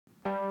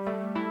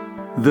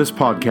This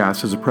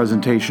podcast is a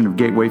presentation of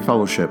Gateway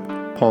Fellowship,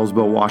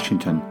 Paulsville,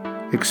 Washington.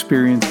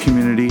 Experience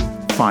community,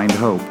 find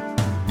hope.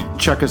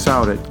 Check us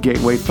out at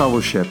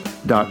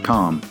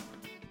gatewayfellowship.com.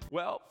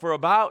 Well, for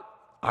about,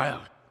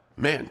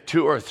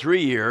 2 or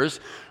 3 years,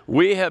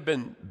 we have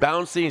been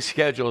bouncing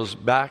schedules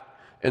back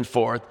and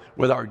forth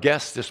with our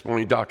guest this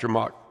morning, Dr.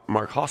 Mark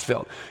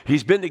Hosfeld.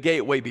 He's been to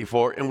Gateway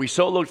before, and we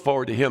so look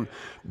forward to him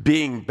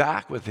being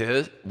back with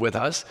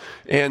us.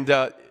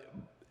 And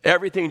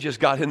everything just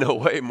got in the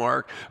way,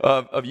 Mark,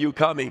 of you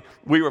coming.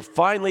 We were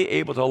finally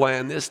able to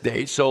land this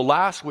date. So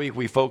last week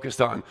we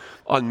focused on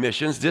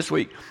missions. This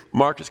week,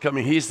 Mark is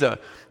coming. He's the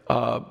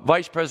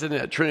vice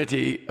president at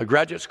Trinity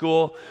Graduate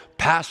School,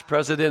 past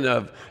president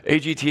of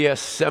AGTS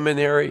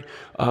Seminary.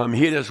 He and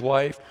his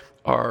wife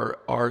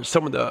are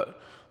some of the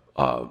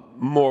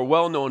more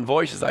well-known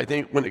voices, I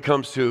think, when it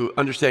comes to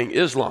understanding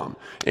Islam.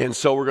 And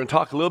so we're going to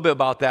talk a little bit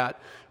about that,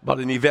 about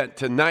an event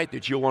tonight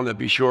that you'll want to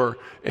be sure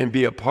and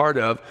be a part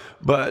of.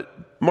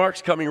 But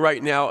Mark's coming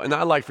right now, and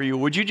I'd like for you,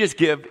 would you just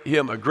give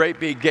him a great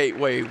big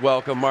Gateway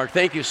welcome, Mark?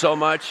 Thank you so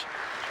much.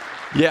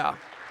 Yeah.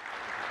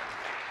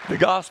 The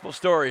gospel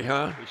story,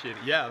 huh? Appreciate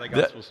it. Yeah, the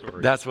gospel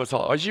story. That's what's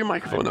all. Is your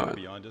microphone on?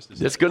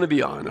 It's going to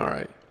be on, all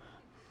right.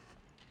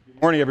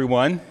 Good morning,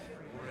 everyone.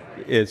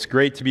 It's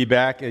great to be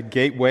back at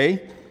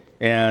Gateway.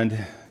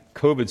 And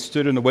COVID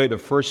stood in the way the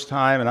first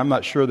time, and I'm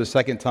not sure the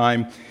second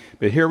time.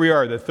 But here we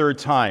are, the third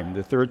time.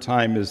 The third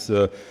time is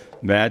the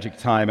magic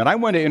time. And I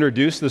want to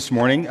introduce this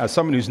morning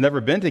someone who's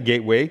never been to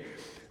Gateway,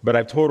 but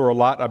I've told her a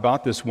lot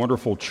about this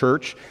wonderful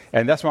church.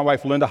 And that's my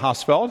wife, Linda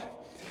Hosfeld.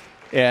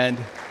 And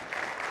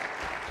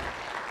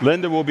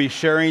Linda will be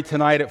sharing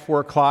tonight at 4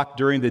 o'clock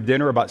during the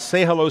dinner about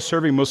Say Hello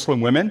Serving Muslim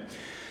Women,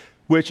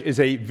 which is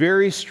a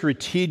very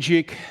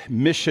strategic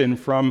mission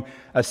from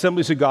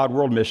Assemblies of God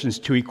World Missions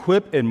to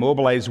equip and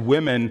mobilize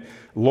women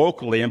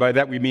locally, and by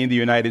that we mean the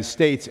United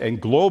States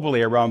and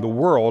globally around the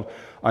world,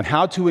 on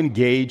how to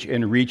engage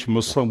and reach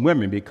Muslim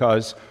women,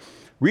 because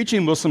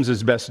reaching Muslims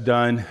is best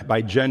done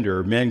by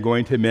gender, men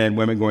going to men,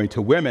 women going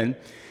to women,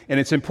 and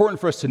it's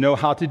important for us to know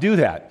how to do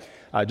that.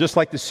 Just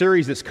like the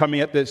series that's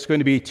coming up that's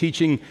going to be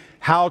teaching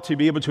how to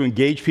be able to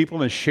engage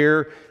people and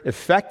share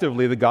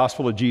effectively the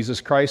gospel of Jesus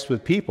Christ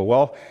with people.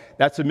 Well,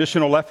 that's a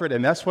missional effort,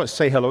 and that's what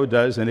Say Hello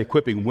does in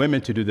equipping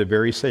women to do the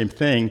very same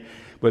thing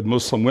with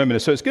Muslim women.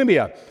 So it's going to be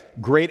a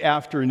great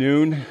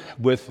afternoon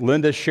with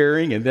Linda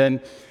sharing, and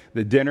then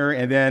the dinner,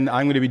 and then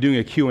I'm going to be doing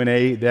a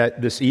Q&A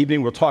this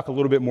evening. We'll talk a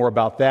little bit more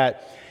about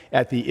that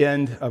at the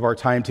end of our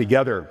time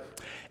together.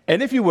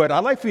 And if you would,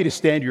 I'd like for you to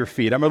stand to your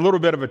feet. I'm a little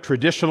bit of a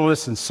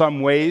traditionalist in some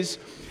ways,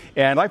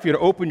 and I'd like for you to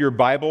open your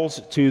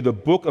Bibles to the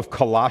book of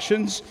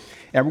Colossians,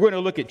 and we're going to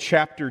look at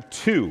chapter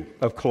 2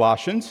 of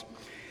Colossians,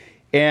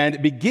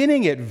 and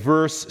beginning at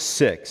verse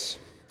 6.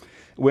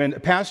 When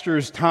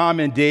Pastors Tom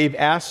and Dave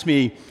asked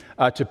me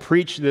to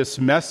preach this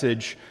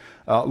message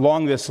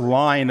along this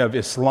line of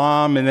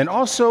Islam, and then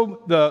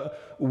also the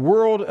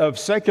world of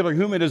secular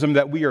humanism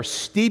that we are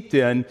steeped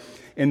in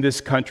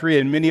this country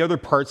and many other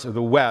parts of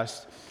the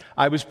West,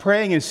 I was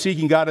praying and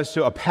seeking God as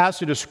to a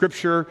passage of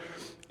Scripture,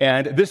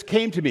 and this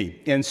came to me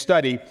in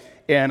study,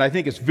 and I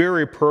think it's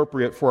very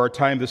appropriate for our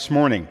time this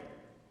morning.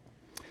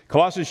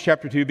 Colossians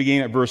chapter 2,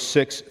 beginning at verse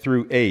 6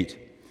 through 8.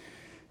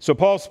 So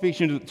Paul's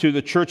speaking to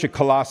the church of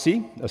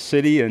Colossae, a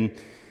city in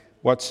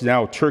what's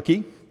now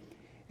Turkey,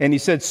 and he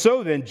said,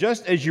 "So then,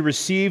 just as you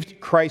received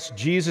Christ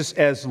Jesus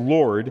as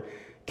Lord,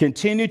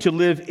 continue to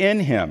live in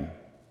him,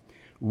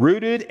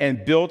 rooted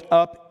and built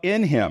up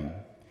in him,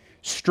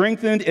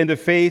 strengthened in the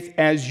faith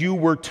as you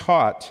were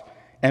taught,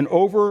 and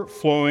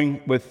overflowing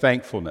with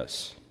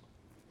thankfulness.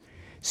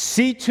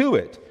 See to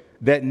it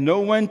that no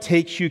one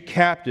takes you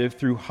captive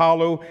through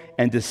hollow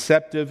and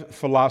deceptive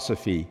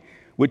philosophy,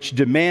 which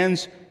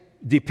depends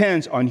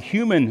on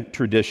human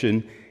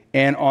tradition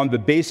and on the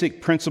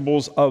basic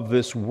principles of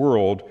this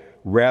world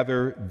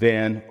rather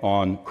than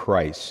on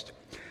Christ."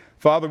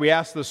 Father, we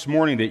ask this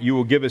morning that you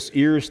will give us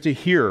ears to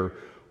hear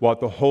what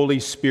the Holy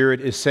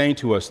Spirit is saying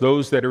to us.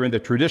 Those that are in the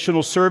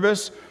traditional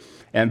service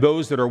and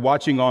those that are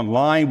watching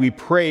online, we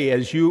pray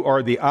as you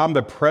are the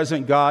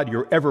omnipresent God,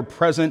 you're ever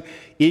present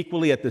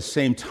equally at the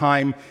same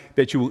time,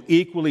 that you will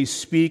equally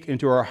speak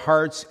into our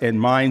hearts and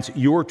minds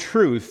your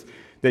truth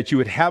that you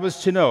would have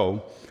us to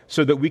know,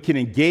 so that we can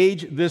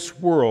engage this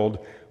world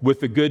with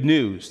the good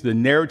news, the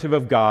narrative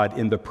of God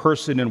in the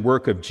person and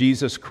work of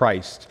Jesus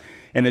Christ.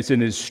 And it's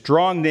in his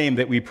strong name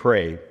that we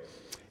pray.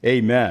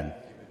 Amen.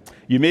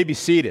 You may be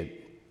seated.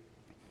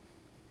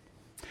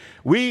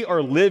 We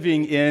are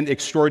living in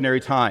extraordinary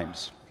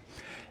times.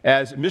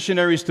 As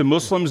missionaries to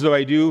Muslims, though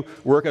I do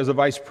work as a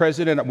vice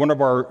president at one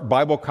of our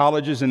Bible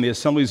colleges in the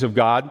Assemblies of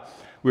God,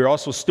 we're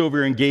also still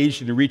very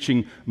engaged in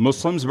reaching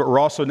Muslims, but we're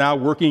also now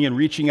working and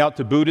reaching out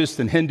to Buddhists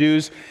and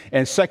Hindus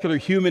and secular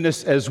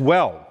humanists as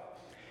well.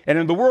 And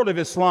in the world of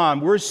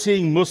Islam, we're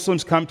seeing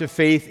Muslims come to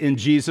faith in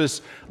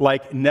Jesus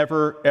like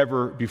never,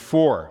 ever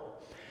before.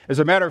 As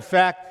a matter of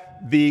fact,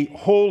 the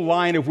whole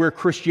line of where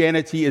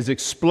Christianity is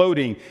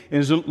exploding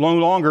is no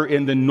longer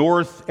in the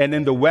north and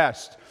in the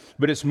west,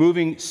 but it's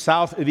moving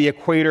south of the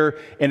equator,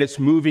 and it's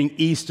moving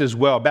east as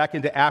well, back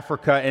into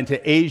Africa and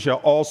to Asia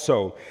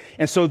also.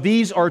 And so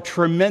these are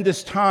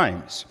tremendous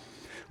times.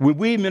 When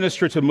we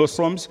minister to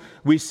Muslims,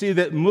 we see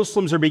that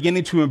Muslims are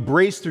beginning to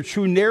embrace the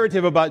true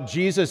narrative about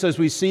Jesus as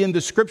we see in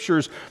the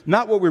scriptures,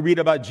 not what we read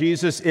about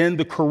Jesus in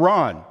the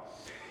Quran.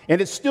 And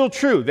it's still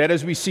true that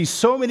as we see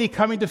so many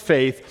coming to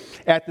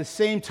faith, at the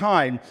same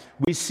time,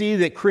 we see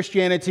that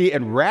Christianity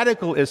and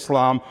radical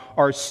Islam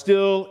are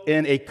still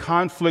in a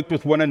conflict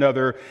with one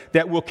another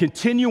that will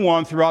continue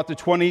on throughout the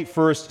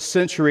 21st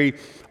century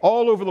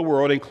all over the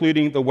world,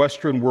 including the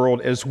Western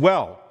world as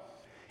well.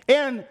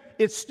 And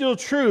it's still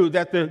true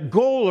that the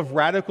goal of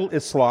radical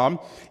Islam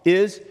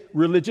is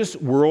religious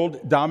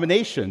world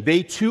domination.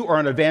 They too are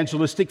an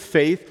evangelistic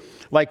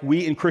faith, like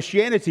we in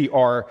Christianity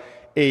are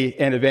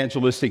an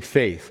evangelistic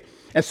faith.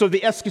 And so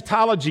the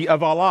eschatology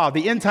of Allah,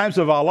 the end times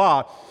of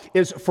Allah,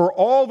 is for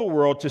all the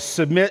world to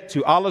submit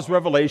to Allah's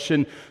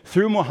revelation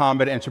through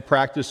Muhammad and to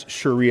practice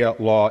Sharia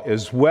law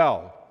as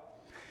well.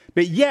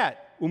 But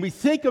yet, when we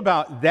think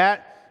about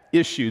that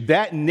issue,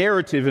 that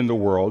narrative in the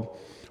world,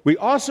 we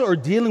also are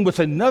dealing with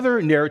another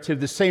narrative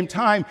at the same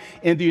time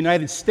in the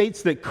United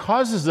States that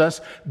causes us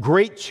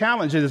great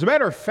challenges. As a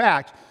matter of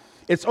fact,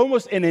 it's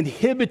almost an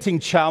inhibiting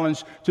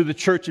challenge to the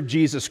Church of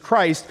Jesus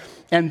Christ,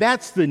 and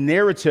that's the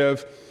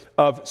narrative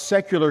of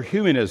secular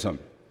humanism.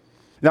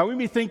 Now, we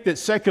may think that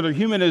secular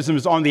humanism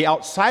is on the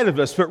outside of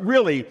us, but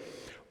really,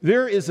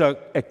 there is a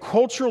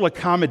cultural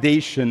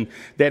accommodation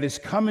that has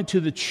come into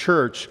the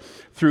church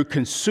through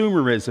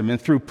consumerism and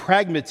through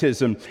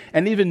pragmatism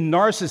and even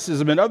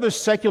narcissism and other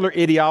secular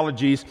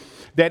ideologies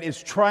that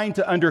is trying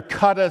to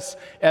undercut us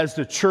as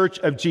the Church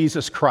of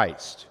Jesus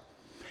Christ.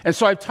 And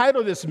so I've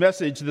titled this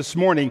message this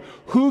morning,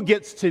 Who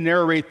Gets to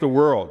Narrate the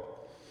World?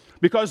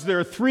 Because there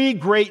are three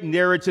great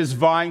narratives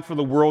vying for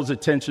the world's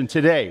attention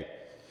today.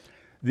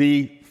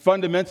 The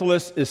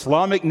fundamentalist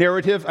Islamic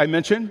narrative I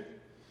mentioned.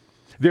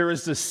 There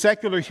is the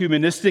secular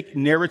humanistic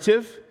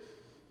narrative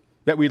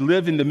that we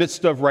live in the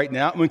midst of right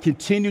now and we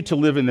continue to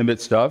live in the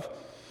midst of.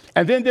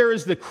 And then there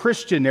is the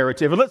Christian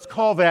narrative, and let's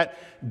call that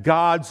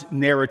God's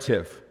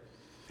narrative.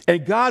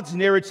 And God's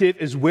narrative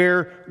is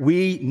where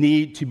we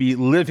need to be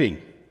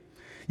living.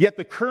 Yet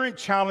the current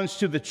challenge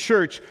to the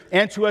church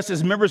and to us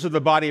as members of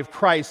the body of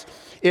Christ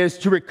is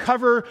to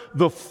recover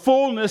the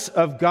fullness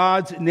of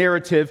God's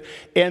narrative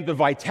and the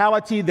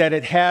vitality that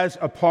it has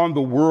upon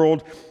the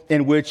world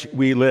in which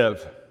we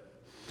live.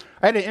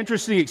 I had an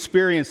interesting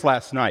experience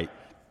last night.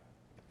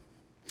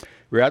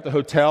 We were at the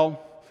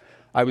hotel.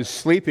 I was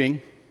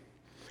sleeping.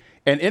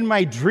 And in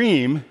my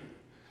dream,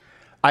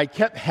 I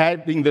kept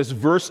having this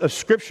verse of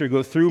Scripture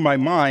go through my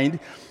mind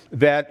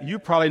that you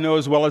probably know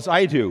as well as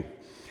I do.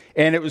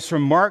 And it was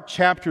from Mark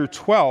chapter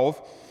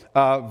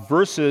 12,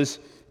 verses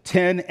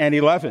 10 and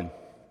 11.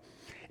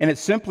 And it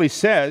simply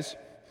says,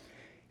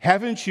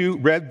 "Haven't you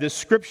read this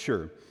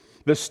scripture?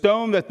 The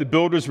stone that the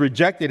builders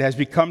rejected has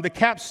become the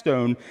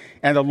capstone,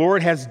 and the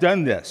Lord has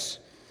done this,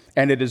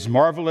 and it is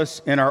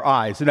marvelous in our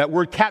eyes." And that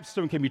word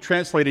capstone can be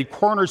translated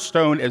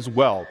cornerstone as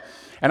well.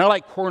 And I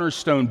like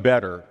cornerstone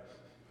better.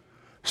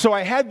 So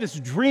I had this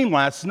dream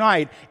last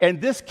night,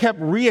 and this kept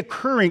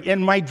reoccurring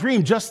in my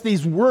dream, just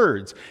these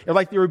words,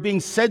 like they were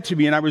being said to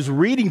me, and I was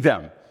reading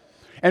them.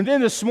 And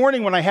then this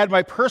morning when I had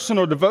my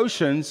personal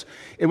devotions,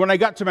 and when I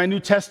got to my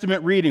New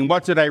Testament reading,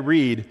 what did I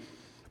read?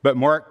 But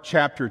Mark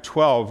chapter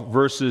 12,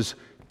 verses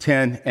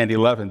 10 and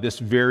 11, this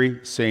very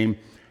same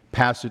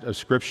passage of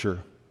Scripture.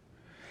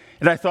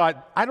 And I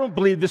thought, I don't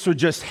believe this would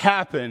just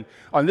happen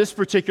on this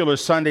particular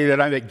Sunday that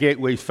I'm at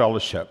Gateway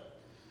Fellowship.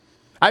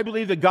 I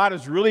believe that God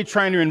is really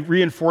trying to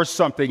reinforce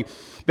something,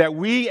 that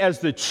we as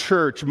the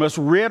church must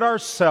rid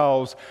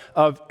ourselves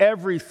of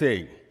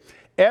everything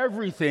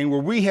where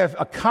we have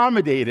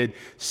accommodated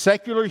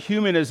secular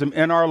humanism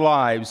in our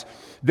lives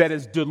that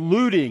is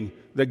diluting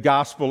the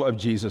gospel of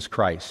Jesus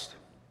Christ.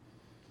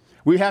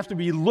 We have to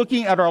be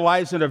looking at our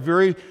lives in a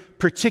very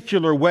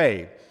particular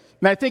way.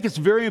 And I think it's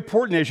very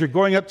important as you're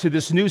going up to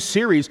this new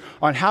series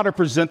on how to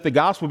present the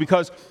gospel,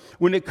 because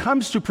when it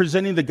comes to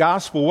presenting the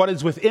gospel, what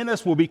is within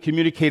us will be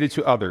communicated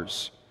to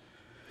others.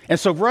 And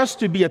so for us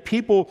to be a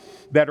people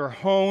that are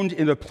honed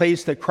in the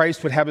place that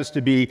Christ would have us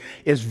to be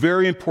is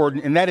very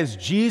important, and that is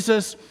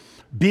Jesus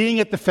being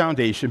at the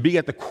foundation, being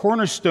at the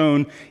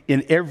cornerstone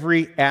in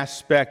every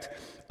aspect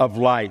of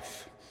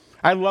life.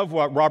 I love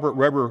what Robert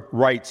Weber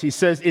writes. He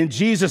says, "In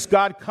Jesus,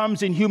 God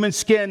comes in human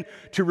skin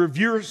to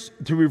reverse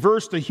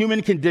the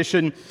human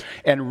condition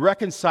and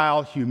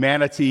reconcile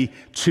humanity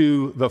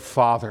to the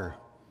Father."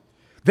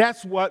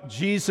 That's what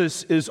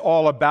Jesus is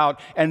all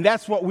about, and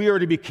that's what we are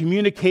to be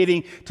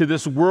communicating to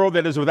this world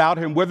that is without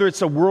him, whether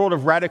it's a world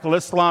of radical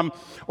Islam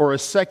or a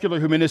secular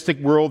humanistic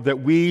world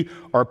that we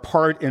are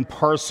part and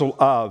parcel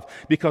of,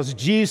 because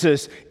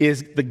Jesus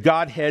is the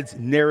Godhead's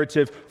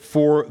narrative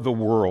for the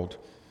world.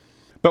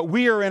 But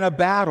we are in a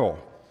battle,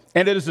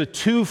 and it is a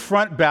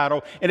two-front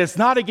battle, and it's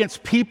not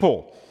against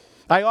people.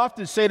 I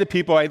often say to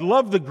people, I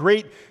love the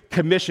Great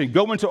Commission,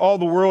 go into all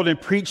the world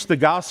and preach the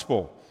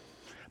gospel.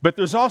 But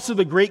there's also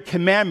the Great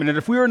Commandment. And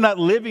if we are not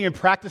living and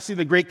practicing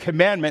the Great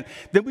Commandment,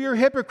 then we are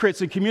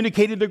hypocrites in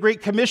communicating the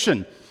Great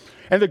Commission.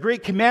 And the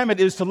Great Commandment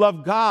is to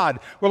love God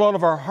with all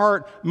of our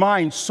heart,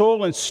 mind,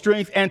 soul, and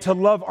strength, and to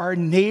love our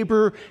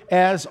neighbor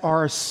as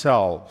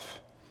ourselves.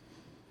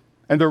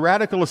 And the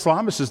radical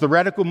Islamist, the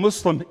radical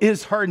Muslim,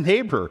 is our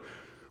neighbor,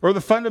 or the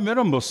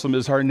fundamental Muslim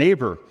is our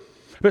neighbor.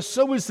 But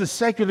so is the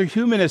secular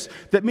humanist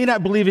that may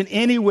not believe in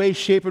any way,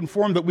 shape, and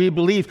form that we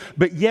believe,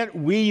 but yet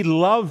we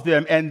love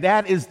them, and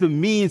that is the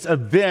means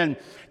of then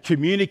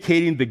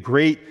communicating the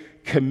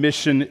Great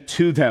Commission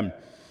to them.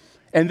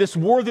 And this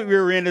war that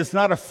we're in is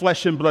not a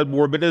flesh and blood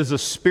war, but it is a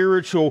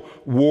spiritual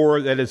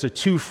war that is a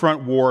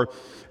two-front war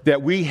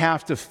that we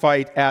have to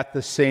fight at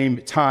the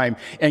same time.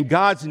 And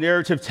God's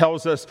narrative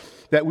tells us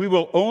that we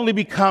will only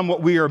become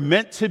what we are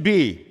meant to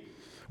be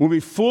when we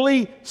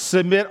fully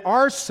submit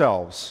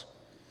ourselves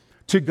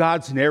to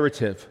God's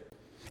narrative.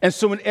 And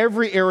so in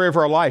every area of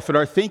our life, in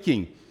our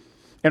thinking,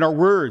 in our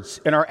words,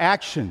 in our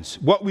actions,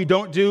 what we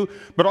don't do,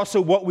 but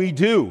also what we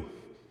do,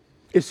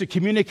 is to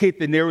communicate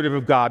the narrative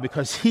of God,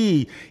 because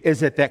He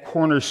is at that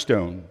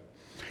cornerstone.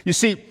 You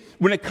see,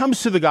 when it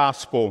comes to the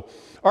gospel,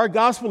 our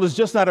gospel is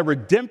just not a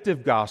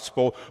redemptive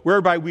gospel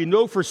whereby we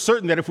know for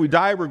certain that if we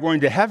die, we're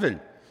going to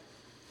heaven.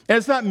 And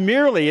it's not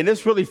merely, and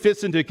this really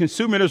fits into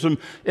consumerism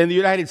in the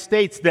United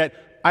States, that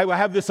I will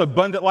have this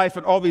abundant life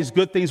and all these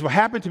good things will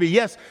happen to me.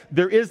 Yes,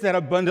 there is that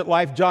abundant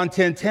life, John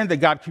 10:10, that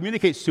God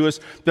communicates to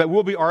us that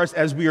will be ours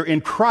as we are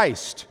in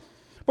Christ.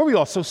 But we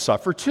also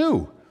suffer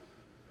too.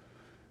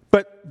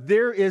 But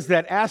there is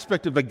that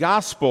aspect of the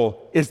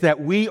gospel is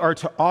that we are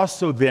to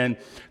also then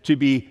to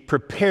be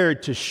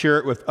prepared to share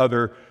it with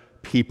other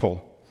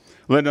people.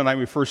 Linda and I,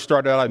 we first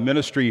started out in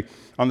ministry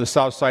on the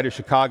south side of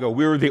Chicago.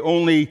 We were the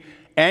only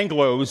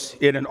Anglos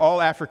in an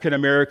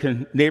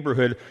all-African-American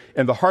neighborhood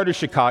in the heart of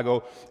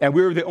Chicago, and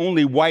we were the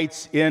only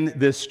whites in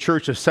this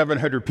church of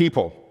 700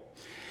 people.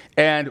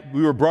 And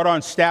we were brought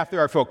on staff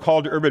there. I felt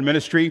called to urban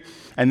ministry,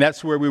 and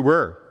that's where we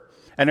were.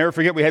 I never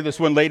forget, we had this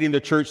one lady in the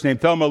church named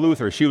Thelma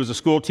Luther. She was a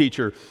school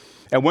teacher.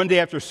 And one day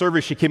after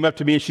service, she came up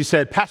to me and she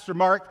said, "Pastor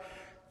Mark,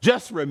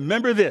 just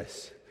remember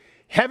this.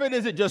 Heaven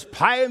isn't just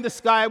pie in the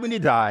sky when you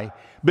die,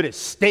 but it's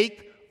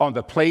steak on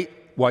the plate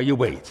while you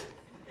wait."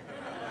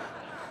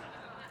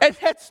 And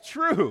that's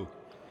true.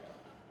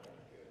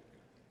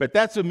 But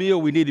that's a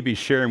meal we need to be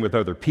sharing with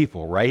other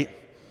people, right?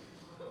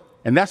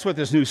 And that's what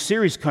this new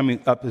series coming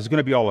up is going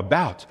to be all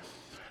about.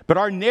 But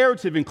our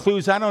narrative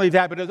includes not only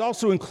that, but it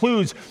also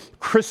includes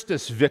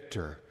Christus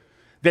Victor,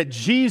 that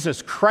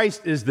Jesus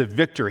Christ is the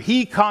victor.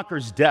 He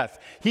conquers death.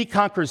 He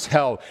conquers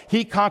hell.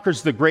 He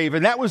conquers the grave.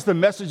 And that was the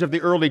message of the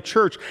early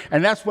church.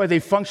 And that's why they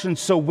functioned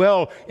so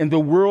well in the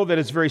world that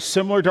is very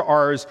similar to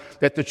ours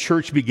that the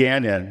church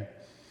began in.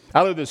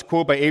 I love this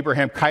quote by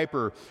Abraham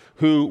Kuyper,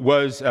 who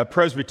was a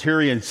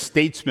Presbyterian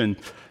statesman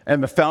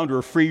and the founder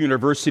of Free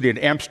University in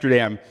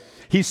Amsterdam.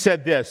 He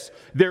said this: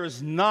 "There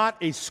is not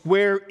a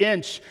square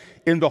inch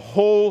in the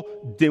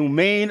whole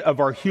domain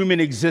of our human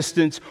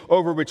existence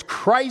over which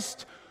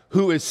Christ,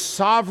 who is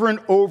sovereign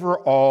over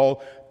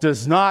all,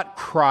 does not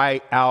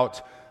cry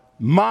out,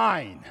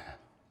 'Mine.'"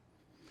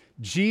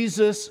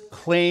 Jesus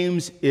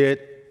claims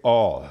it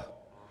all.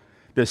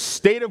 The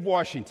state of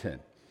Washington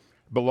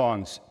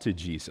belongs to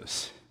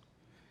Jesus.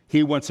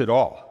 He wants it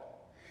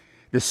all.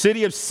 The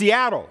city of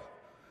Seattle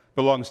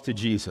belongs to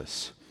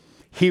Jesus.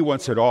 He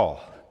wants it all.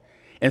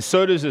 And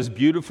so does this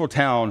beautiful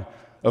town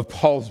of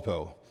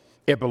Poulsbo.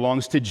 It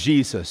belongs to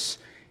Jesus.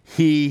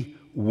 He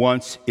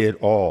wants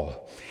it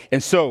all.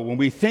 And so when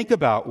we think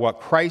about what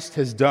Christ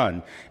has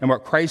done and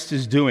what Christ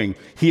is doing,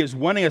 He is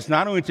wanting us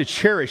not only to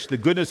cherish the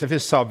goodness of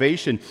His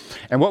salvation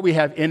and what we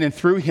have in and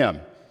through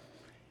Him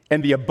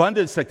and the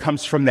abundance that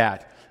comes from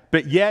that,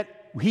 but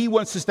yet He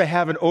wants us to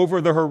have an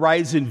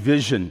over-the-horizon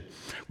vision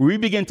where we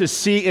begin to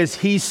see as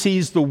He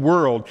sees the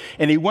world,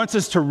 and He wants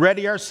us to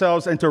ready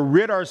ourselves and to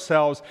rid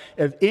ourselves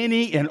of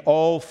any and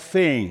all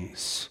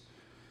things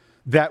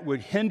that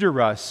would hinder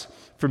us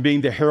from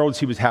being the heralds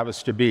He would have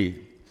us to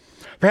be.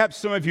 Perhaps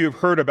some of you have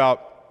heard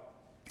about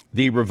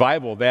the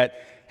revival that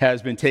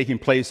has been taking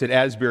place at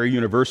Asbury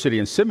University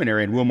and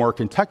Seminary in Wilmore,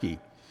 Kentucky.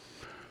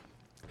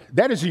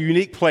 That is a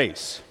unique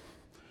place.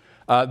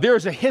 There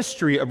is a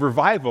history of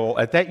revival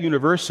at that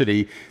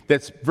university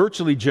that's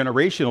virtually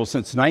generational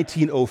since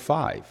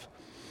 1905.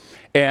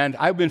 And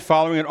I've been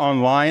following it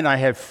online. I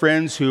have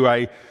friends who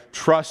I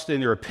trust in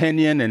their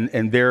opinion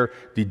and their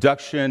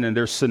deduction and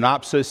their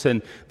synopsis,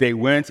 and they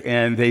went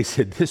and they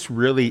said, "This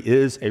really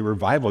is a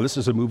revival. This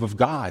is a move of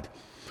God."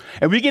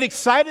 And we get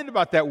excited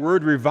about that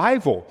word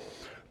revival.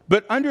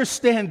 But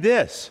understand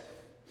this: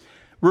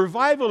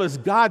 revival is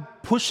God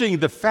pushing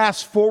the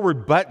fast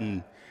forward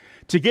button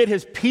to get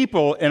His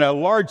people in a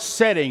large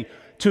setting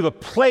to the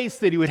place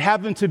that He would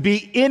have them to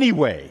be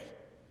anyway.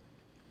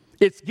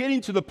 It's getting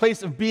to the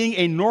place of being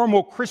a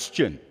normal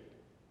Christian.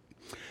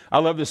 I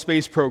love the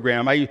space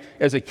program. I,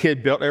 as a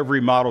kid, built every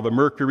model: the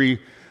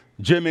Mercury,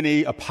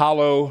 Gemini,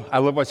 Apollo. I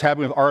love what's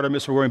happening with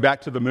Artemis. We're going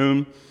back to the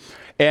moon.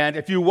 And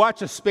if you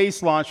watch a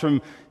space launch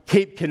from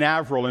Cape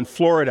Canaveral in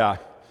Florida,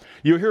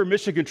 You'll hear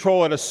mission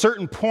control at a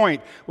certain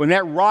point when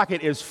that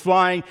rocket is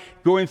flying,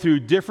 going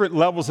through different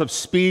levels of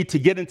speed to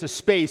get into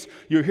space.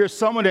 You'll hear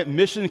someone at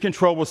mission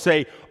control will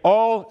say,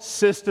 all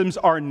systems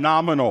are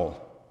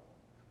nominal.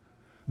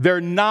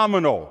 They're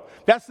nominal.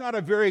 That's not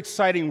a very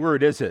exciting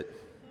word, is it?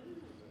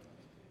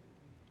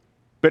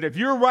 But if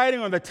you're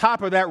riding on the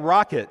top of that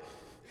rocket,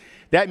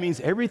 that means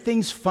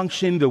everything's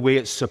functioning the way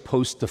it's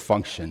supposed to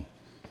function.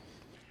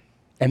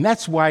 And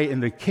that's why in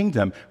the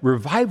kingdom,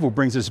 revival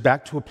brings us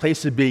back to a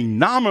place of being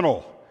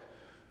nominal.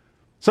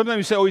 Sometimes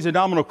you say, oh, he's a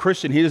nominal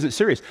Christian, he isn't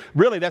serious.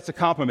 Really, that's a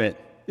compliment,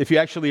 if you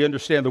actually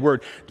understand the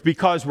word,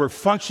 because we're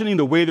functioning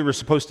the way that we're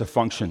supposed to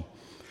function.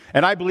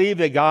 And I believe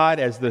that God,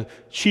 as the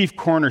chief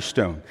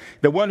cornerstone,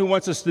 the one who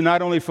wants us to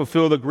not only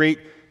fulfill the Great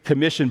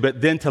Commission,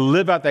 but then to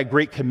live out that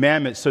great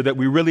commandment so that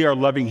we really are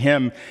loving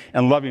him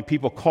and loving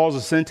people, calls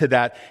us into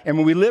that. And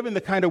when we live in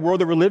the kind of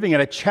world that we're living in,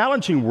 a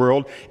challenging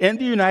world in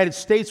the United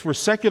States where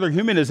secular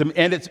humanism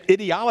and its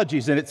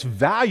ideologies and its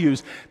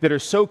values that are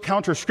so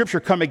counter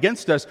Scripture come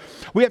against us,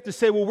 we have to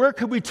say, well, where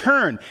could we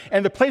turn?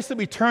 And the place that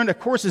we turn, of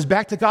course, is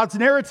back to God's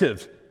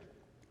narrative.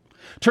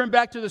 Turn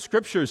back to the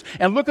Scriptures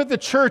and look at the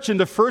church in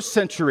the first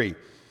century.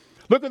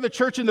 Look at the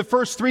church in the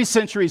first 3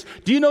 centuries.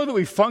 Do you know that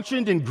we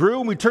functioned and grew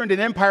and we turned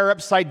an empire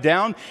upside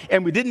down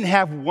and we didn't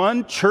have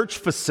one church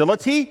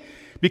facility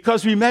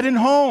because we met in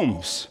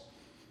homes?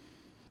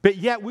 But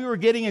yet we were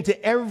getting into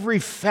every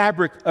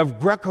fabric of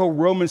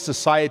Greco-Roman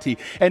society.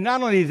 And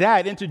not only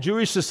that, into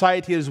Jewish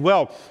society as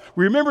well.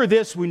 Remember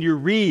this when you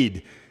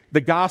read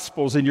the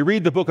Gospels and you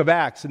read the book of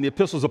Acts and the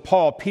epistles of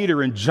Paul,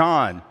 Peter, and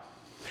John,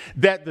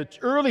 that the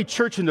early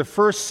church in the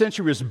first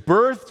century was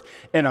birthed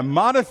in a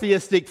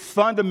monotheistic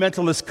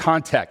fundamentalist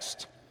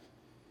context.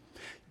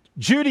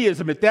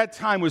 Judaism at that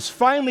time was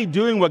finally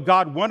doing what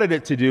God wanted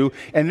it to do,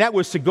 and that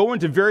was to go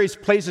into various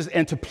places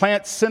and to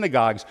plant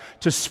synagogues,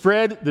 to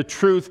spread the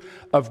truth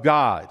of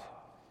God.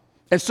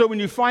 And so when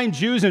you find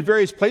Jews in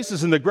various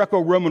places in the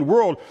Greco-Roman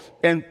world,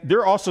 and they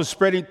were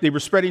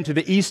spreading to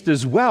the east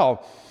as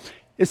well,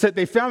 it's that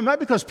they found not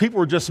because people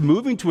were just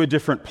moving to a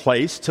different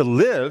place to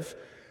live,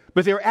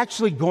 but they were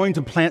actually going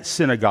to plant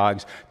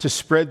synagogues to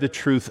spread the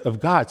truth of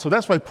God. So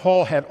that's why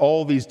Paul had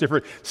all these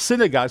different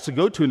synagogues to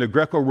go to in the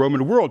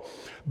Greco-Roman world.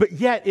 But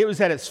yet it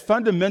was at its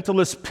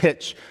fundamentalist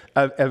pitch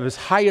of its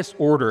highest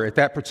order at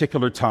that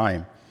particular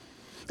time.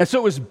 And so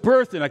it was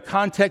birthed in a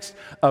context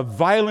of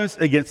violence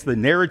against the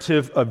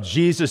narrative of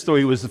Jesus, though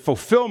he was the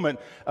fulfillment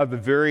of the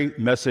very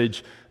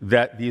message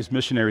that these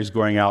missionaries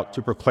going out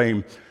to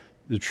proclaim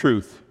the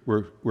truth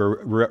were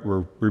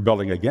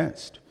rebelling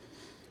against.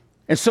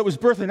 And so it was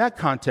birthed in that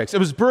context. It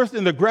was birthed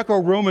in the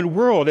Greco-Roman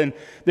world, and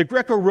the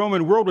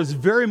Greco-Roman world was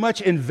very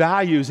much in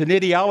values and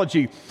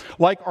ideology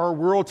like our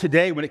world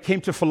today when it came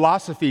to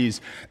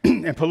philosophies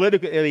and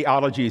political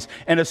ideologies,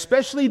 and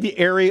especially the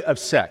area of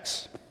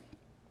sex.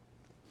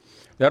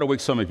 That'll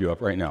wake some of you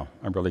up right now.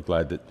 I'm really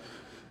glad that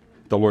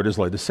the Lord is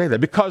led to say that,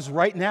 because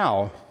right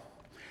now,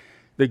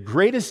 the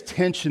greatest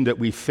tension that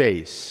we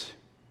face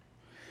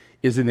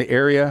is in the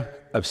area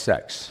of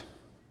sex,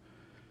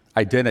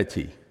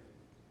 identity,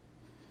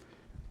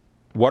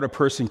 what a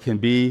person can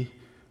be,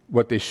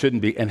 what they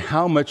shouldn't be, and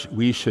how much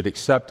we should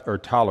accept or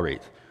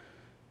tolerate,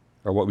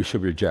 or what we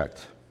should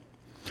reject.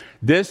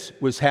 This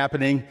was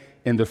happening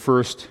in the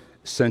first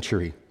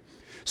century.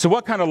 So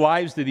what kind of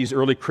lives did these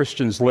early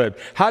Christians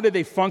live? How did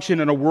they function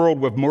in a world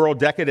with moral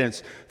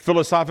decadence,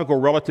 philosophical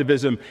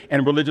relativism,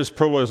 and religious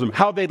pluralism?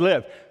 How they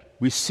live?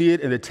 We see it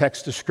in the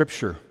text of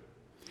Scripture.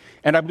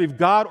 And I believe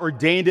God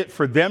ordained it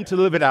for them to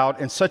live it out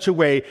in such a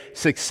way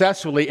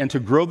successfully and to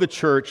grow the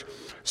church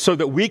so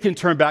that we can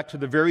turn back to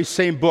the very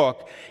same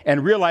book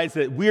and realize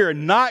that we are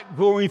not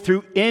going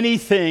through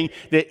anything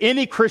that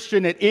any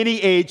Christian at any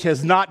age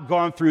has not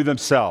gone through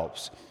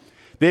themselves.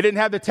 They didn't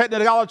have the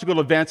technological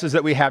advances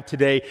that we have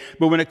today,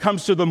 but when it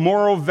comes to the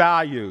moral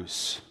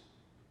values,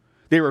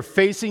 they were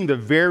facing the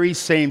very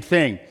same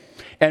thing.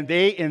 And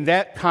they, in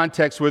that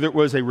context, whether it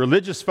was a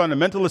religious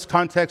fundamentalist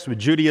context with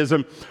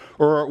Judaism,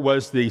 or it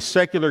was the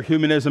secular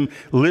humanism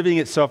living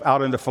itself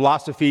out in the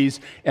philosophies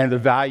and the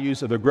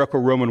values of the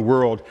Greco-Roman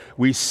world,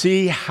 we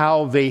see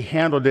how they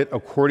handled it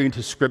according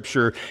to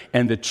Scripture,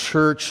 and the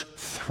church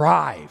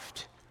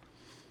thrived.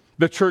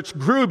 The church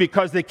grew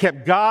because they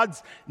kept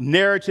God's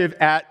narrative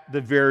at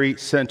the very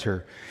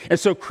center. And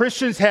so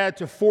Christians had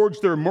to forge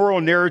their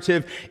moral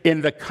narrative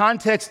in the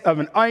context of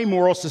an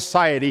immoral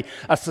society,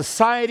 a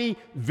society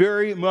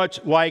very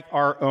much like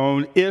our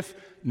own, if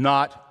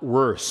not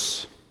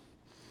worse.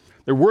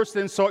 The worst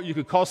insult you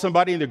could call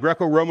somebody in the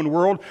Greco-Roman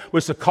world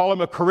was to call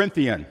them a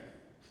Corinthian.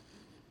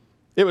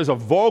 It was a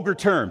vulgar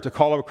term to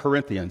call them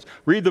Corinthians.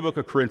 Read the book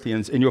of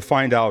Corinthians and you'll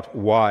find out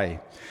why.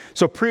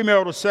 So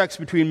premarital sex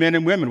between men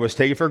and women was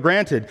taken for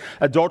granted.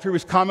 Adultery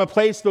was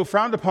commonplace, though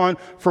frowned upon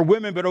for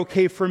women, but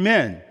okay for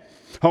men.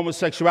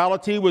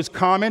 Homosexuality was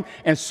common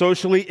and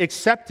socially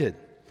accepted.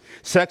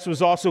 Sex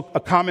was also a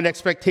common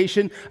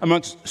expectation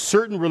amongst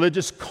certain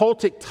religious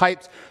cultic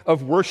types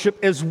of worship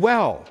as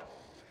well.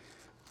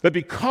 But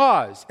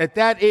because at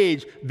that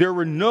age there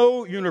were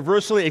no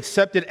universally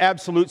accepted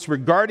absolutes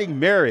regarding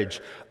marriage,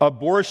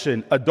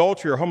 abortion,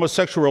 adultery, or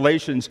homosexual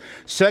relations,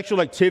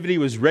 sexual activity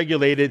was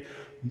regulated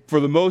for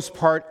the most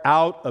part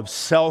out of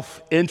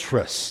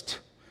self-interest.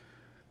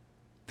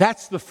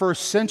 That's the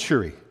first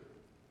century.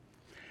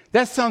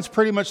 That sounds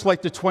pretty much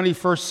like the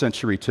 21st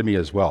century to me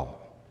as well.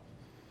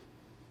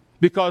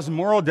 Because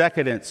moral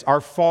decadence, our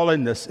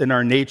fallenness in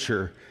our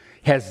nature,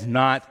 has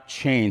not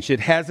changed. It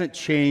hasn't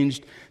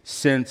changed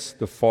since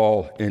the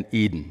fall in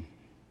Eden.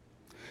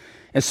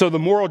 And so the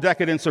moral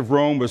decadence of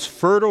Rome was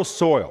fertile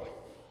soil.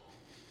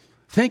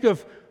 Think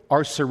of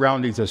our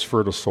surroundings as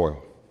fertile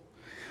soil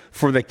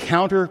for the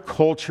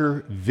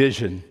counterculture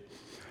vision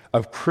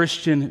of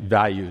Christian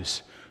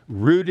values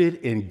rooted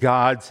in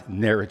God's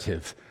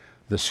narrative,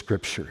 the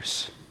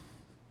Scriptures.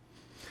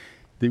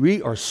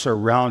 We are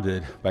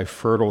surrounded by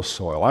fertile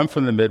soil. I'm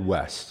from the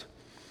Midwest.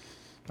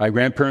 My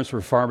grandparents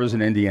were farmers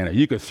in Indiana.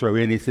 You could throw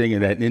anything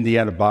in that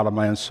Indiana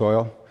bottomland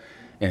soil,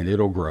 and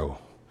it'll grow.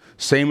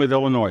 Same with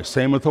Illinois,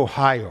 same with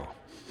Ohio.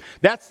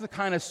 That's the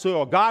kind of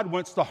soil. God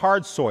wants the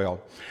hard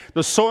soil,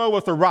 the soil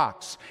with the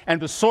rocks,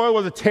 and the soil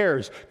with the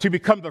tares to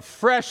become the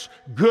fresh,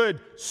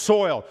 good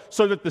soil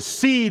so that the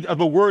seed of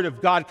the Word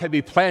of God can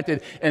be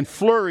planted and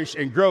flourish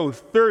and grow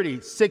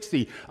 30,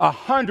 60,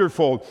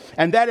 100-fold.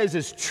 And that is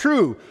as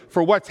true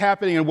for what's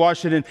happening in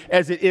Washington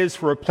as it is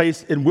for a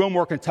place in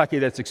Wilmore, Kentucky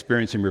that's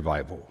experiencing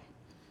revival.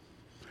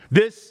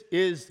 This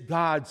is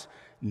God's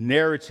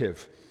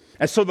narrative.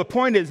 And so the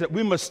point is that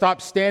we must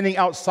stop standing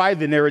outside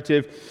the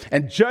narrative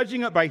and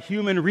judging it by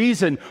human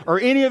reason or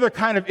any other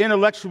kind of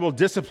intellectual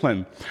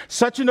discipline.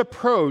 Such an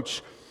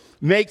approach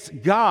makes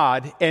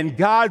God and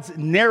God's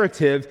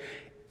narrative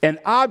an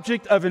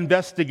object of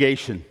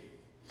investigation.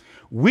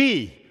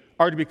 We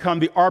are to become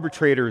the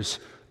arbitrators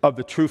of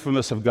the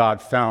truthfulness of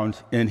God found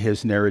in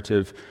His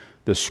narrative,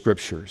 the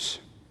Scriptures.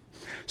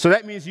 So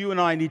that means you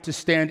and I need to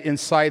stand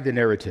inside the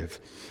narrative.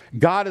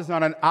 God is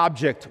not an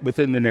object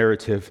within the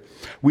narrative.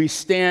 We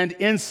stand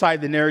inside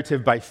the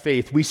narrative by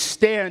faith. We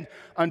stand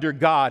under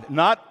God,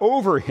 not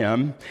over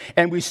Him,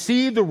 and we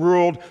see the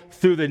world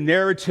through the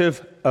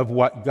narrative of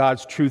what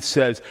God's truth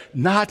says,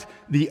 not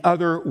the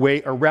other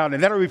way around.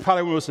 And that'll be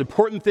probably one of the most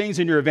important things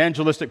in your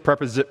evangelistic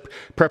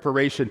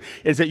preparation,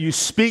 is that you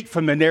speak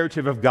from the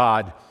narrative of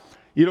God.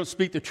 You don't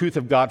speak the truth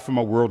of God from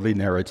a worldly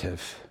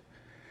narrative,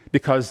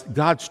 because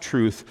God's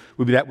truth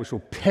will be that which will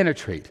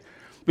penetrate,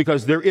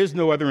 because there is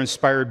no other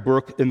inspired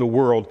book in the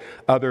world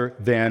other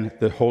than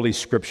the Holy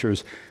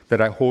Scriptures that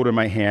I hold in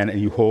my hand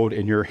and you hold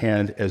in your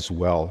hand as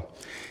well.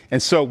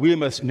 And so we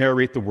must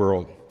narrate the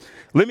world.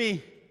 Let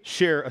me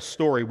share a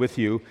story with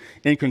you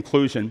in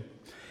conclusion.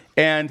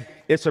 And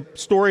it's a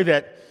story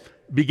that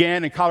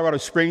began in Colorado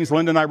Springs.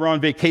 Linda and I were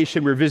on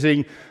vacation. We were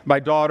visiting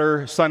my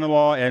daughter,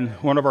 son-in-law, and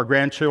one of our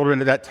grandchildren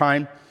at that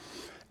time.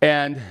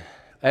 And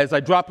as I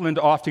dropped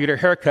Linda off to get her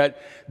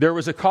haircut, there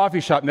was a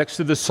coffee shop next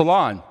to the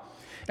salon.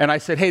 And I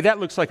said, hey, that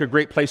looks like a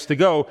great place to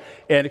go,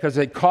 and because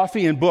it had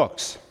coffee and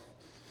books.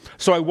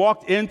 So I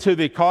walked into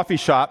the coffee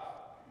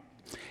shop,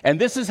 and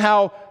this is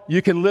how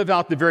you can live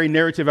out the very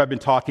narrative I've been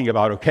talking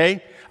about,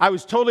 okay? I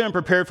was totally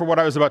unprepared for what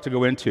I was about to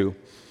go into.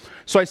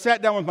 So I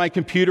sat down with my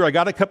computer, I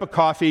got a cup of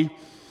coffee,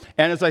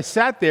 and as I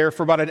sat there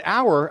for about an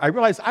hour, I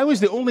realized I was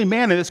the only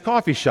man in this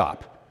coffee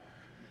shop.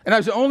 And I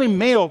was the only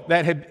male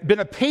that had been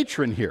a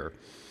patron here.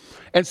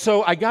 And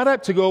so I got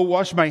up to go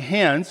wash my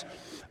hands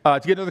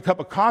to get another cup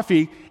of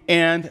coffee,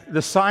 and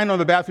the sign on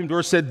the bathroom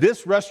door said,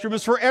 "This restroom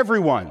is for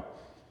everyone."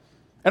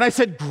 And I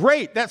said,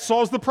 great, that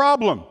solves the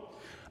problem.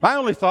 My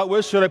only thought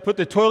was, should I put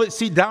the toilet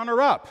seat down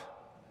or up?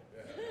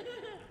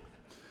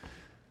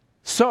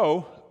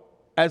 So,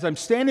 as I'm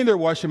standing there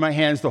washing my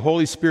hands, the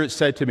Holy Spirit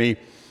said to me,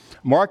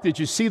 Mark, did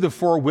you see the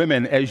 4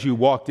 women as you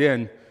walked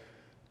in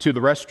to the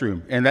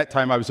restroom? And that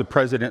time I was the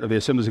president of the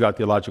Assemblies of God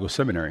Theological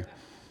Seminary.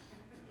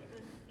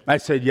 I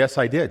said, yes,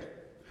 I did.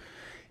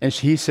 And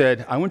he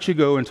said, I want you to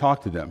go and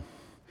talk to them.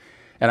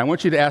 And I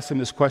want you to ask them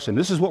this question.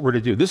 This is what we're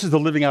to do. This is the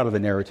living out of the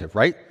narrative,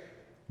 right?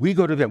 We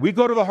go to them. We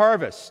go to the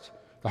harvest.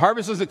 The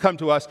harvest doesn't come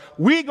to us.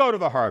 We go to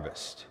the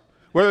harvest.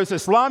 Whether it's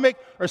Islamic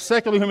or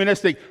secular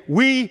humanistic,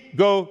 we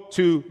go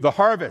to the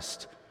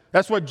harvest.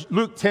 That's what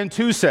Luke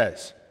 10:2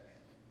 says.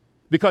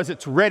 Because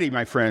it's ready,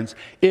 my friends.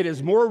 It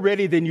is more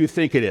ready than you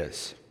think it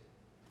is.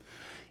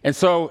 And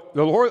so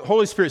the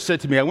Holy Spirit said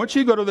to me, I want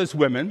you to go to those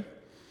women.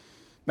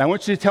 And I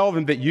want you to tell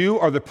them that you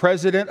are the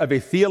president of a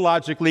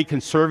theologically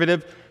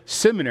conservative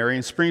seminary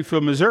in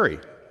Springfield, Missouri.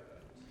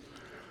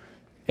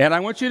 And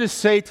I want you to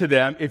say to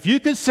them, if you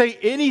could say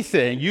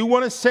anything you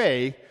want to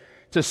say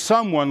to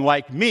someone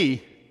like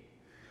me,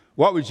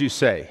 what would you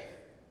say?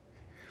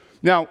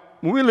 Now,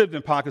 when we lived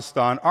in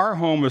Pakistan, our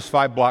home was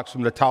 5 blocks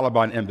from the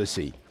Taliban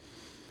embassy.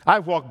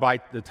 I've walked by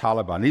the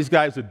Taliban. These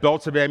guys with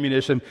belts of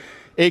ammunition,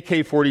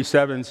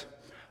 AK-47s.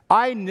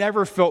 I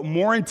never felt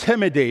more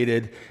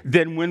intimidated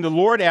than when the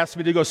Lord asked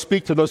me to go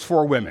speak to those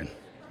 4 women.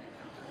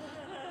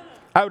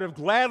 I would have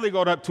gladly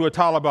gone up to a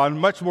Taliban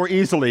much more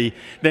easily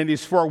than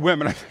these 4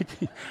 women. I'm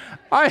thinking,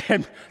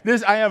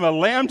 I am a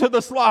lamb to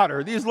the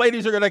slaughter. These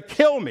ladies are going to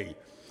kill me.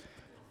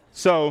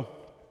 So,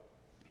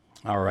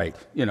 all right,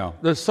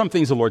 there's some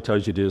things the Lord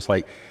tells you to do. It's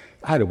like,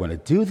 I don't want to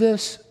do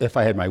this. If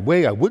I had my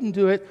way, I wouldn't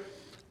do it.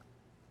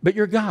 But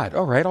you're God.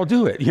 All right, I'll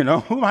do it. Who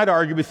am I to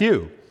argue with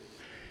you?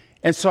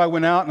 And so I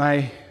went out and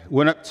I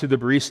went up to the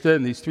barista,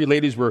 and these three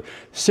ladies were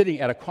sitting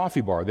at a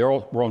coffee bar. They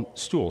all were on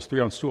stools, three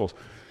on stools.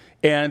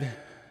 And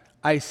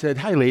I said,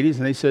 "Hi, ladies."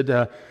 And they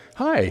said,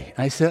 "Hi."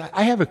 I said,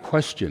 "I have a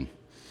question."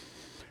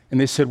 And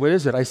they said, "What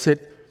is it?" I said,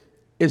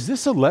 "Is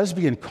this a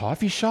lesbian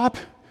coffee shop?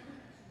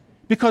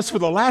 Because for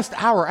the last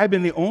hour, I've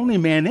been the only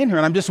man in here,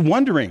 and I'm just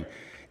wondering."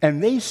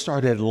 And they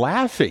started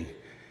laughing.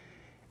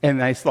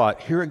 And I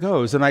thought, here it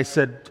goes. And I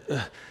said,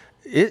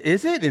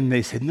 "Is it?" And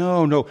they said,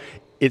 No,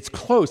 it's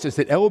close. It's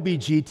an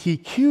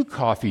LBGTQ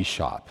coffee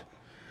shop."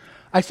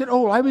 I said,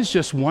 "Oh, I was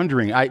just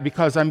wondering,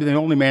 because I'm the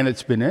only man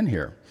that's been in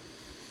here."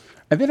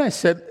 And then I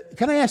said,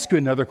 "Can I ask you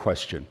another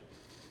question?"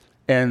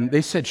 And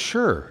they said,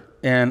 "Sure."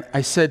 And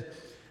I said,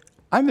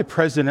 "I'm the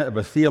president of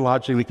a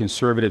theologically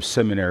conservative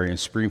seminary in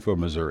Springfield,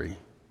 Missouri.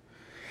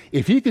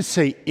 If you could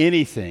say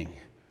anything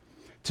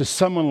to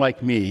someone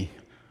like me,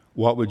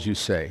 what would you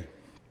say?"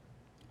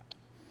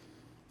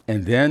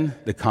 And then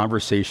the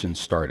conversation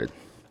started.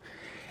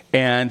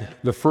 And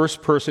the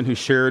first person who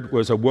shared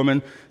was a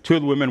woman. Two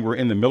of the women were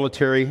in the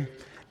military,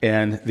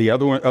 and the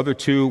other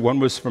two, one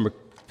was from a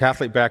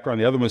Catholic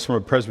background, the other one was from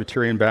a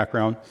Presbyterian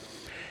background.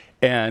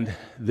 And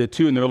the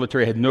two in the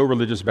military had no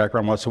religious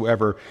background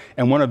whatsoever.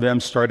 And one of them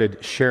started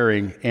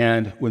sharing.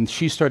 And when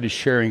she started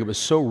sharing, it was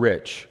so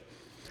rich.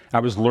 I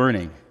was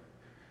learning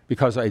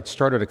because I had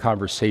started a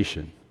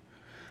conversation.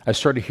 I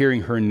started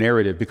hearing her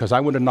narrative because I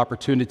wanted an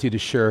opportunity to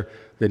share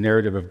the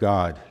narrative of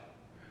God.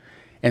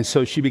 And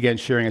so she began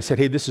sharing. I said,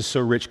 "Hey, this is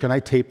so rich. Can I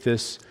tape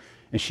this?"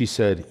 And she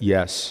said,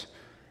 "Yes."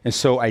 And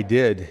so I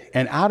did.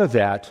 And out of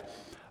that,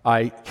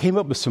 I came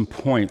up with some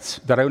points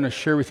that I want to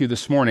share with you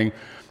this morning.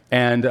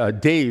 And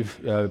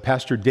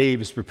Pastor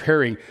Dave is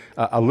preparing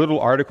a little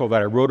article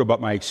that I wrote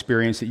about my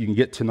experience that you can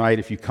get tonight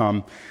if you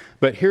come.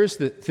 But here's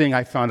the thing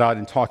I found out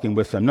in talking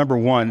with them. Number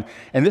one,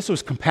 and this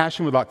was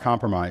compassion without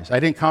compromise. I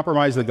didn't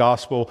compromise the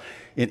gospel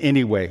in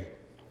any way.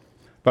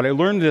 But I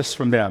learned this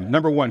from them.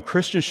 Number one,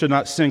 Christians should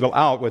not single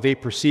out what they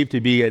perceive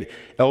to be an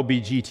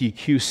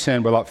LGBTQ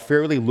sin without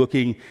fairly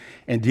looking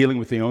and dealing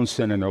with their own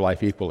sin in their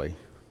life equally.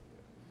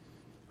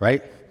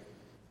 Right?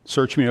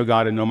 "Search me, O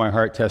God, and know my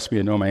heart. Test me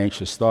and know my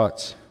anxious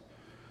thoughts."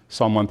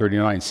 Psalm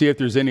 139. "See if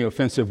there's any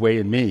offensive way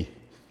in me,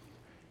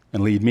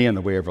 and lead me in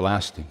the way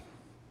everlasting."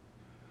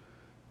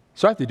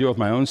 So I have to deal with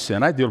my own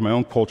sin. I have to deal with my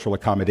own cultural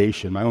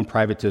accommodation, my own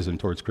privatism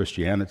towards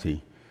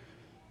Christianity,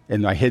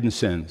 and my hidden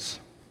sins,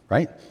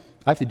 right?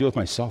 I have to deal with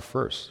myself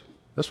first.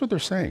 That's what they're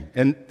saying.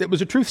 And it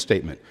was a truth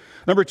statement.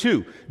 Number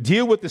two,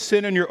 deal with the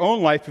sin in your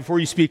own life before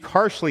you speak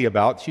harshly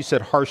about, she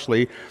said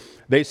harshly,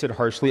 they said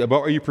harshly,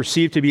 about what you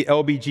perceive to be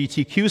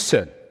LGBTQ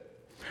sin.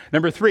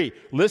 Number three,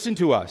 listen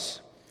to us.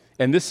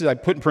 And this is, I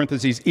put in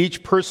parentheses,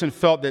 each person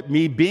felt that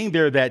me being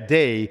there that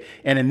day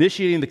and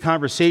initiating the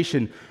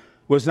conversation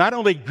was not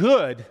only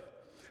good,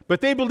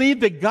 but they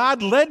believed that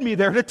God led me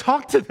there to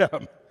talk to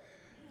them.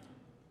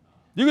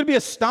 You're going to be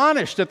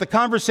astonished at the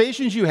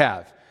conversations you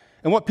have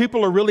and what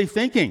people are really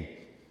thinking.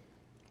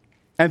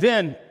 And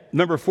then,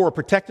 number four,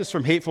 protect us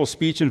from hateful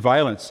speech and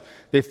violence.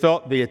 They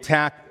felt the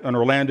attack on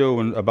Orlando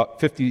and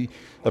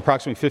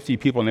approximately 50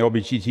 people in the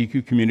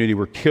LGBTQ community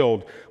were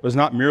killed was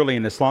not merely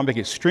an Islamic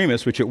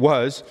extremist, which it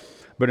was,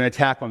 but an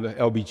attack on the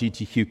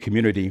LGBTQ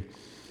community.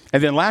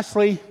 And then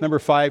lastly, number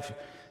five,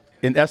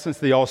 in essence,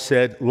 they all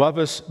said, love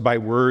us by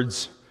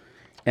words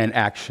and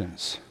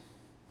actions.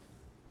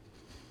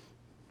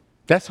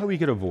 That's how we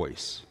get a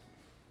voice.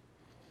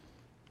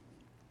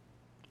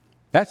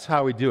 That's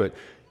how we do it.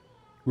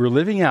 We're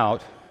living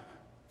out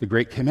the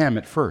great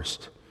commandment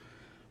first.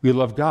 We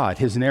love God,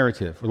 His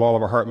narrative, with all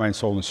of our heart, mind,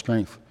 soul, and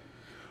strength.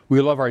 We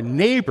love our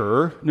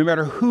neighbor, no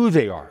matter who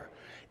they are.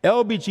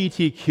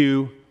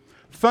 LGBTQ,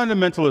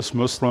 fundamentalist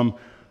Muslim,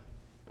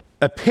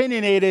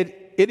 opinionated,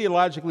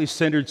 ideologically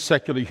centered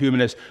secular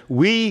humanists.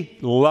 We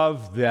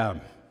love them.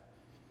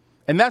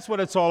 And that's what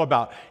it's all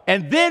about.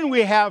 And then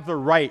we have the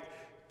right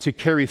to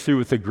carry through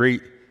with the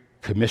Great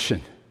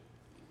Commission,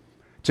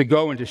 to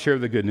go and to share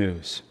the good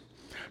news.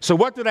 So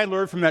what did I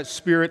learn from that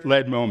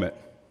Spirit-led moment?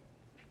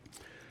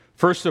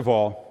 First of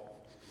all,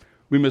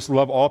 we must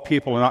love all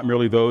people and not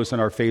merely those in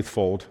our faith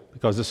fold,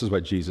 because this is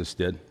what Jesus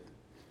did.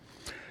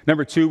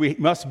 Number two, we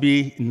must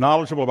be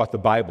knowledgeable about the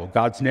Bible,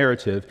 God's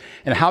narrative,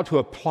 and how to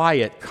apply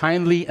it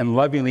kindly and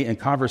lovingly in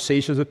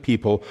conversations with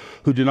people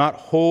who do not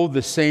hold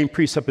the same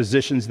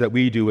presuppositions that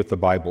we do with the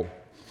Bible.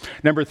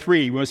 Number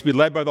three, we must be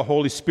led by the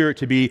Holy Spirit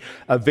to be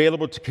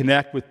available to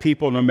connect with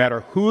people no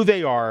matter who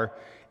they are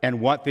and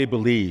what they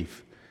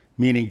believe,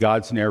 meaning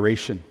God's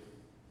narration.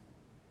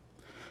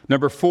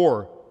 Number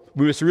four,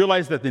 we must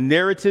realize that the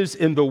narratives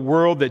in the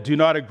world that do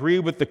not agree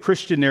with the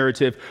Christian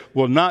narrative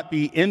will not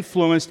be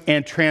influenced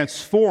and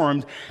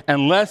transformed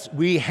unless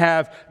we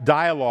have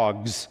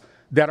dialogues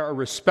that are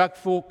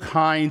respectful,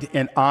 kind,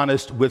 and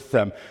honest with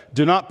them.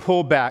 Do not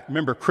pull back.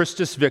 Remember,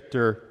 Christus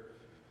Victor,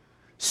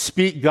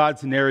 Speak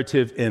God's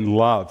narrative in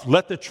love.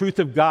 Let the truth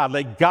of God,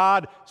 let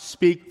God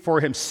speak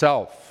for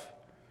himself.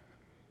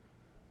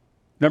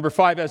 Number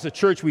 5, as a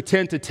church, we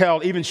tend to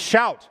tell, even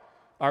shout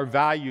our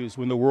values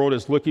when the world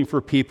is looking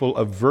for people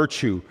of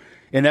virtue.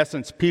 In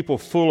essence, people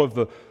full of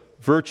the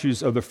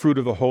virtues of the fruit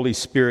of the Holy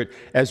Spirit.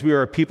 As we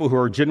are a people who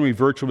are genuinely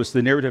virtuous,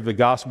 the narrative of the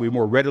gospel will be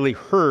more readily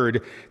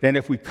heard than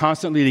if we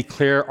constantly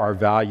declare our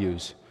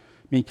values.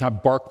 I mean, kind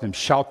of bark them,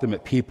 shout them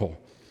at people.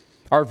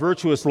 Our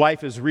virtuous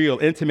life is real,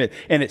 intimate,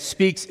 and it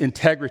speaks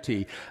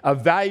integrity. A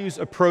values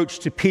approach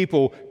to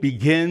people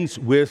begins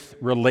with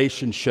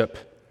relationship.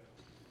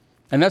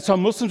 And that's how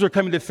Muslims are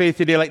coming to faith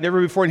today like never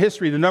before in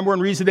history. The number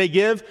one reason they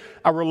give,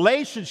 a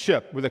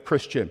relationship with a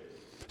Christian.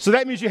 So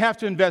that means you have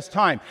to invest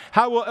time.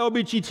 How will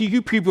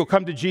LGBTQ people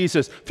come to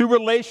Jesus? Through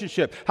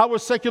relationship. How will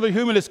secular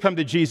humanists come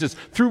to Jesus?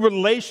 Through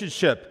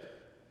relationship.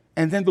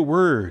 And then the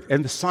word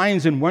and the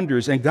signs and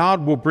wonders, and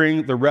God will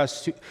bring the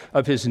rest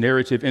of his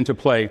narrative into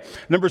play.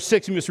 Number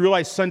 6, you must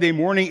realize Sunday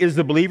morning is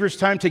the believer's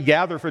time to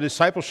gather for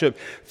discipleship,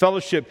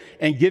 fellowship,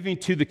 and giving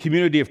to the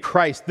community of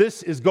Christ.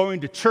 This is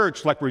going to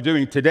church like we're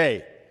doing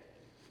today.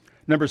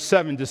 Number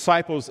 7,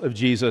 disciples of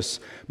Jesus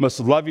must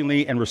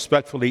lovingly and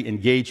respectfully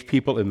engage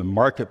people in the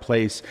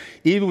marketplace,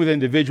 even with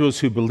individuals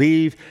who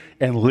believe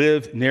and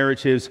live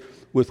narratives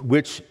with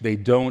which they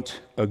don't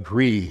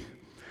agree.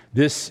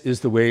 This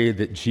is the way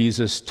that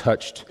Jesus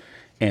touched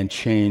and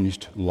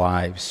changed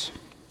lives.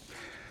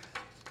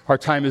 Our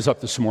time is up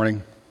this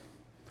morning,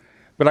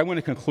 but I want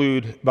to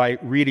conclude by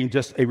reading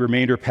just a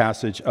remainder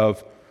passage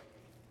of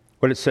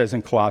what it says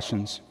in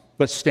Colossians.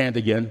 Let's stand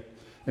again,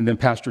 and then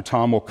Pastor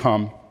Tom will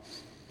come.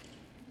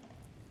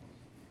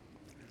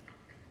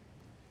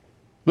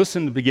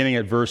 Listen to the beginning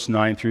at verse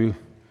 9 through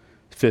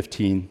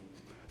 15.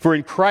 For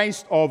in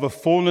Christ all the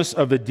fullness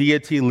of the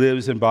deity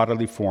lives in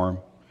bodily form,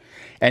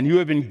 and you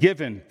have been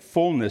given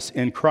fullness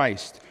in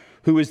Christ,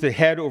 who is the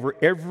head over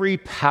every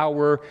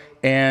power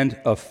and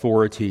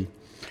authority.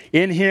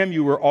 In him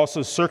you were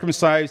also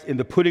circumcised in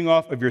the putting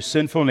off of your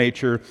sinful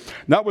nature,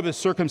 not with the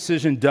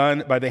circumcision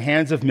done by the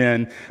hands of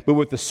men, but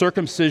with the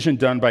circumcision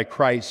done by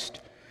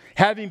Christ,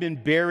 having been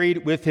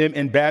buried with him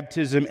in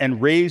baptism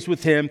and raised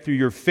with him through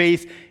your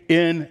faith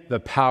in the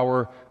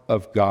power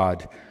of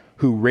God,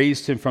 who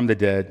raised him from the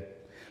dead.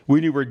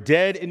 When you were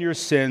dead in your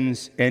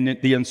sins and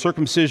the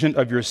uncircumcision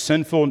of your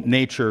sinful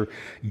nature,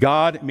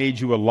 God made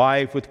you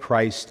alive with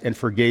Christ and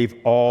forgave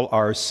all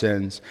our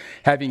sins,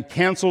 having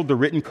canceled the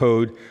written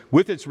code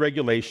with its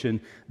regulation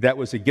that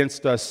was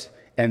against us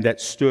and that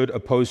stood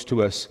opposed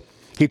to us.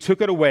 He took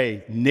it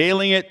away,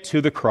 nailing it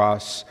to the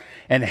cross,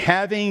 and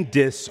having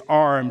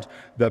disarmed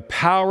the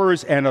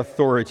powers and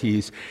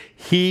authorities,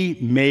 he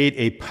made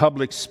a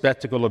public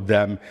spectacle of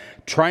them,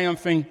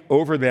 triumphing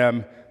over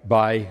them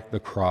by the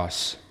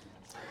cross.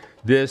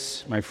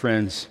 This, my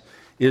friends,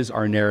 is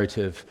our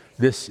narrative.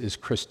 This is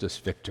Christus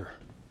Victor.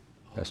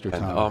 Pastor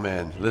Tom. Oh,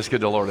 man. Let's give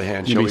the Lord a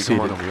hand. Shall we?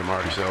 Come on over here,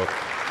 Mark. So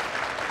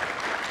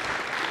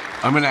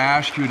I'm going to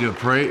ask you to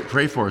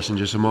pray for us in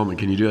just a moment.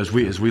 Can you do as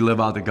we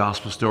live out the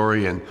gospel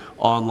story and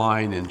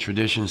online and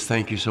traditions?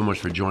 Thank you so much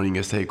for joining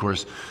us today, of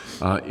course,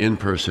 in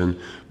person.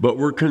 But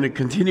we're going to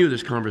continue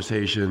this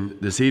conversation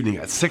this evening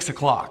at 6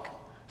 o'clock.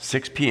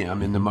 6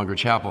 p.m. in the Munger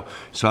Chapel.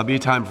 So that'll be a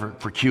time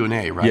for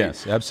Q&A, right?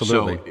 Yes,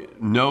 absolutely. So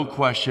no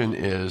question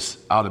is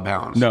out of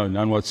bounds. No,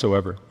 none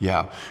whatsoever.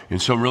 Yeah.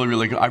 And so I'm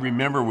really, I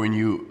remember when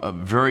you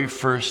very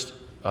first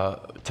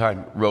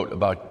time wrote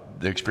about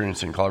the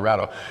experience in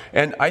Colorado.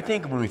 And I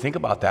think when we think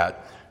about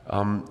that,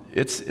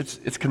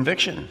 it's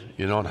conviction,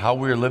 on how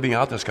we're living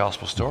out this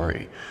gospel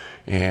story.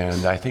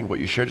 And I think what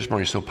you shared this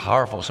morning is so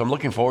powerful. So I'm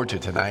looking forward to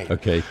tonight.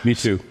 Okay, me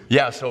too.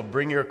 Yeah, so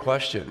bring your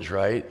questions,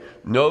 right?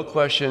 No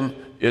question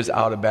is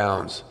out of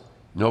bounds.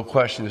 No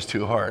question is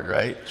too hard,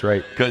 right? That's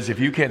right. Because if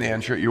you can't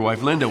answer it, your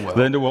wife Linda will.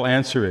 Linda will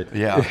answer it.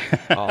 Yeah.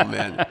 Oh,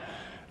 man.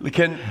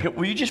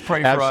 Will you just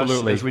pray for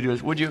Absolutely. us as we do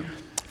this? Would you?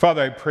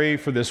 Father, I pray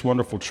for this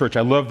wonderful church.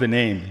 I love the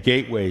name,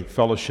 Gateway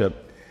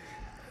Fellowship.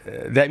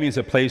 That means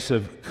a place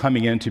of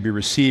coming in to be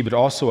received, but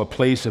also a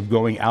place of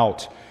going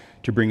out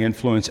to bring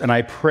influence. And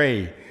I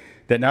pray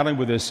that not only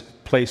will this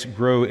place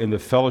grow in the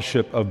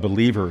fellowship of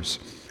believers,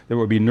 that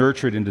will be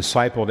nurtured and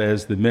discipled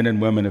as the men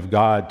and women of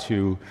God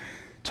to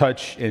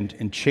touch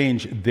and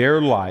change their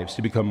lives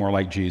to become more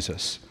like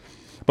Jesus.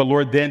 But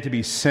Lord, then to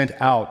be sent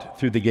out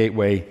through the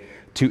Gateway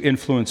to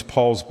influence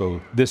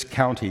Paulsbo, this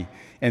county,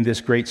 and this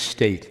great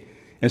state.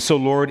 And so,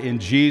 Lord, in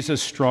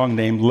Jesus' strong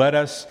name, let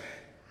us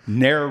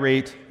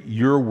narrate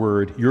your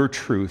word, your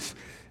truth.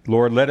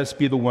 Lord, let us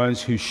be the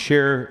ones who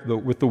share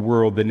with the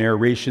world the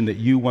narration that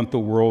you want the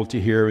world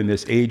to hear in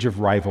this age of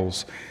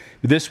rivals.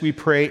 This we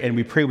pray, and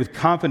we pray with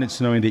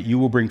confidence knowing that you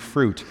will bring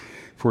fruit,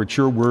 for it's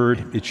your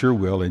word, it's your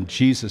will. In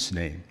Jesus'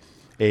 name,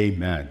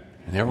 amen.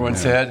 And everyone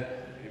said,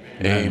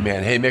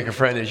 amen. Hey, make a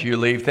friend as you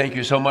leave. Thank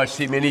you so much.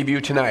 See many of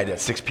you tonight at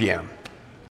 6 p.m.